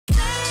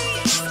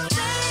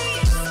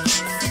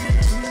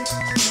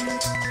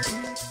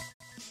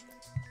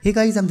Hey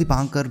guys, I'm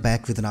Dipankar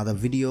back with another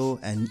video,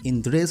 and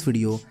in today's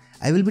video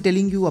I will be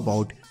telling you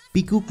about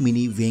Picooc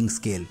Mini weighing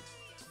scale.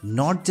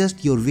 Not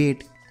just your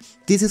weight,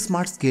 this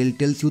smart scale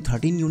tells you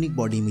 13 unique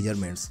body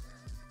measurements.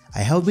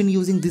 I have been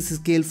using this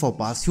scale for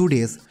past few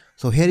days,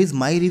 so here is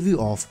my review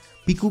of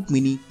Picooc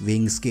Mini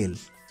weighing scale.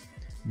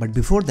 But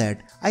before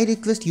that, I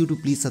request you to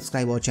please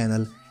subscribe our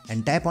channel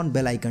and tap on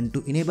bell icon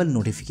to enable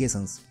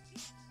notifications.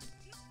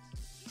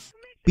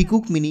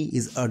 Picooc Mini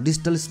is a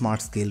digital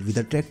smart scale with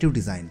attractive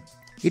design.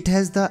 It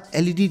has the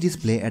LED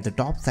display at the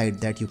top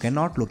side that you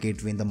cannot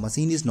locate when the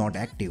machine is not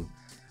active.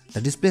 The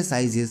display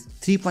size is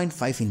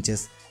 3.5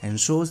 inches and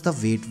shows the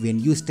weight when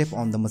you step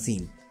on the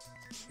machine.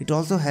 It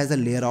also has a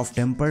layer of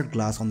tempered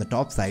glass on the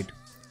top side.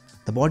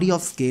 The body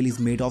of scale is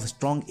made of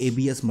strong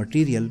ABS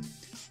material.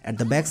 At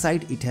the back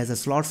side, it has a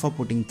slot for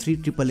putting 3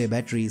 AAA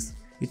batteries.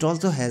 It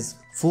also has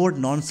 4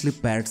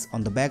 non-slip pads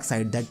on the back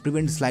side that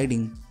prevent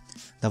sliding.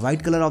 The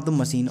white color of the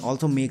machine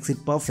also makes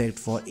it perfect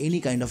for any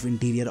kind of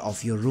interior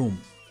of your room.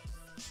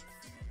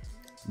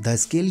 The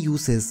scale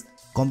uses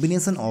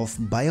combination of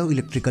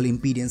bioelectrical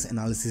impedance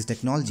analysis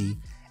technology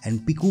and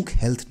Picooc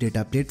health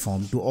data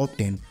platform to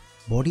obtain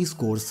body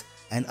scores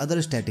and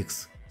other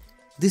statistics.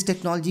 This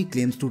technology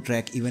claims to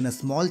track even a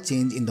small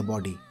change in the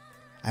body.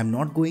 I am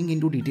not going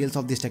into details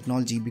of this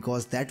technology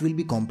because that will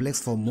be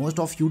complex for most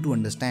of you to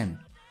understand.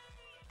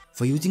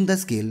 For using the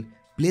scale,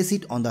 place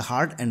it on the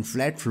hard and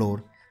flat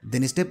floor,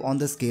 then step on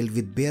the scale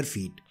with bare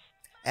feet.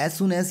 As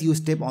soon as you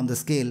step on the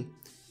scale,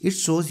 it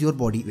shows your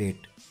body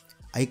weight.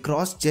 I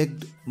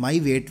cross-checked my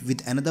weight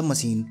with another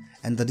machine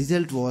and the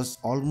result was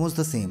almost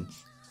the same.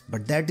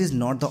 But that is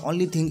not the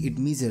only thing it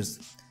measures.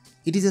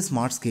 It is a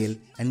smart scale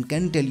and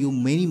can tell you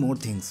many more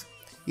things.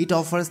 It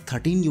offers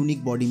 13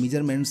 unique body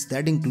measurements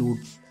that include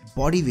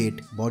body weight,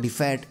 body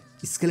fat,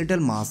 skeletal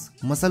mass,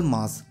 muscle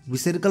mass,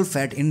 visceral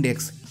fat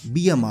index,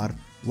 BMR,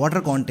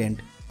 water content,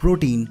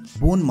 protein,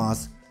 bone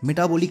mass,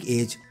 metabolic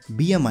age,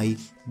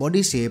 BMI,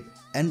 body shape,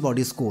 and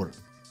body score.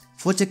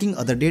 For checking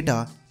other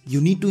data, you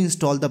need to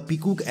install the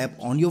Picooc app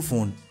on your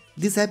phone.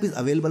 This app is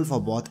available for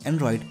both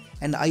Android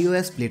and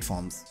iOS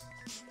platforms.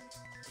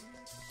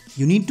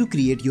 You need to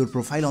create your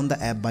profile on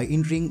the app by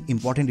entering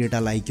important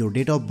data like your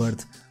date of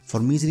birth for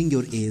measuring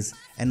your age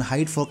and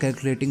height for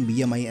calculating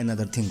BMI and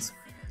other things.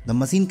 The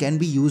machine can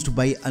be used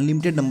by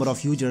unlimited number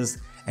of users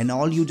and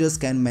all users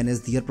can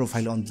manage their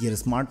profile on their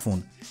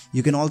smartphone.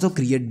 You can also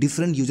create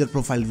different user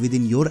profiles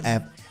within your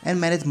app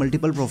and manage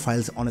multiple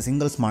profiles on a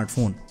single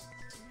smartphone.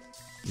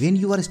 When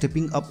you are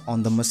stepping up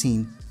on the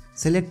machine,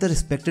 select the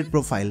respected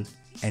profile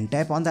and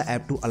tap on the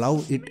app to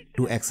allow it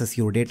to access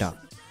your data.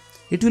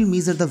 It will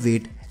measure the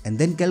weight and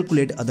then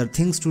calculate other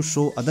things to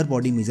show other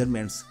body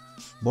measurements.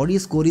 Body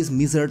score is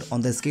measured on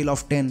the scale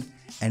of 10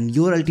 and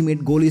your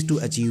ultimate goal is to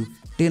achieve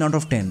 10 out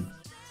of 10.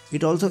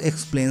 It also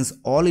explains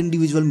all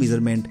individual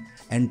measurement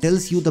and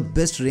tells you the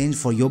best range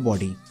for your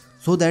body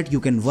so that you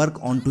can work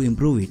on to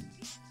improve it.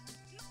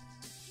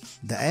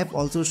 The app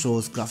also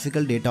shows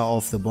graphical data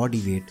of the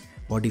body weight,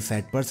 body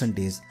fat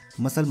percentage,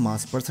 muscle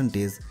mass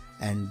percentage,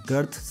 and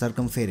girth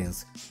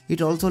circumference.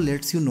 It also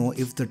lets you know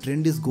if the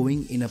trend is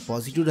going in a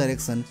positive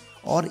direction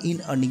or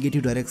in a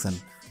negative direction.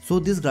 So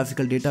this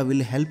graphical data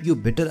will help you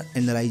better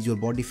analyze your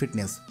body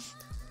fitness.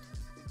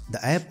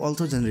 The app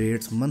also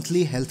generates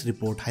monthly health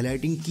report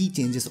highlighting key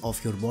changes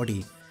of your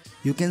body.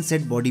 You can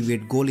set body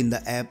weight goal in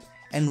the app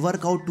and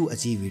work out to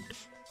achieve it.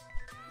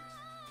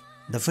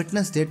 The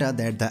fitness data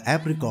that the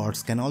app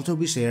records can also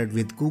be shared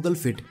with Google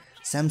Fit,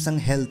 Samsung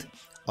Health,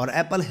 or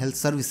Apple Health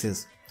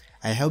Services.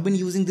 I have been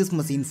using this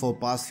machine for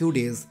past few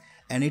days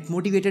and it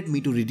motivated me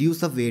to reduce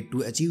the weight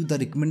to achieve the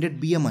recommended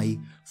BMI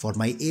for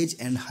my age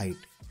and height.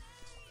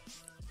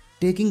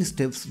 Taking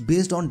steps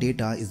based on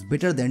data is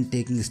better than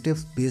taking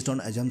steps based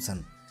on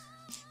assumption.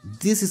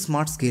 This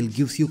smart scale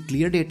gives you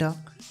clear data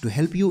to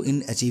help you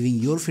in achieving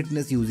your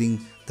fitness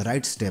using the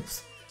right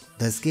steps.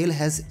 The scale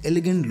has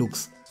elegant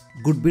looks,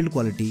 good build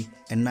quality,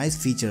 and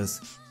nice features,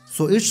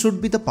 so it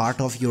should be the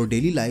part of your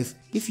daily life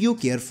if you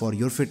care for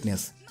your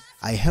fitness.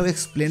 I have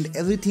explained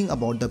everything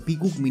about the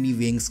Picooc Mini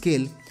weighing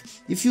scale.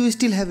 If you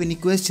still have any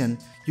question,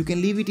 you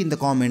can leave it in the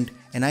comment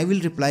and I will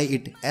reply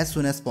it as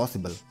soon as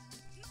possible.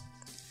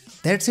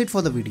 That's it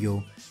for the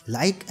video.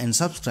 Like and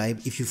subscribe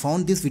if you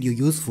found this video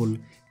useful.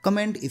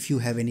 Comment if you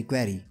have any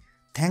query.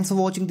 Thanks for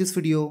watching this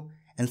video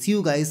and see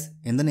you guys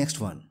in the next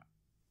one.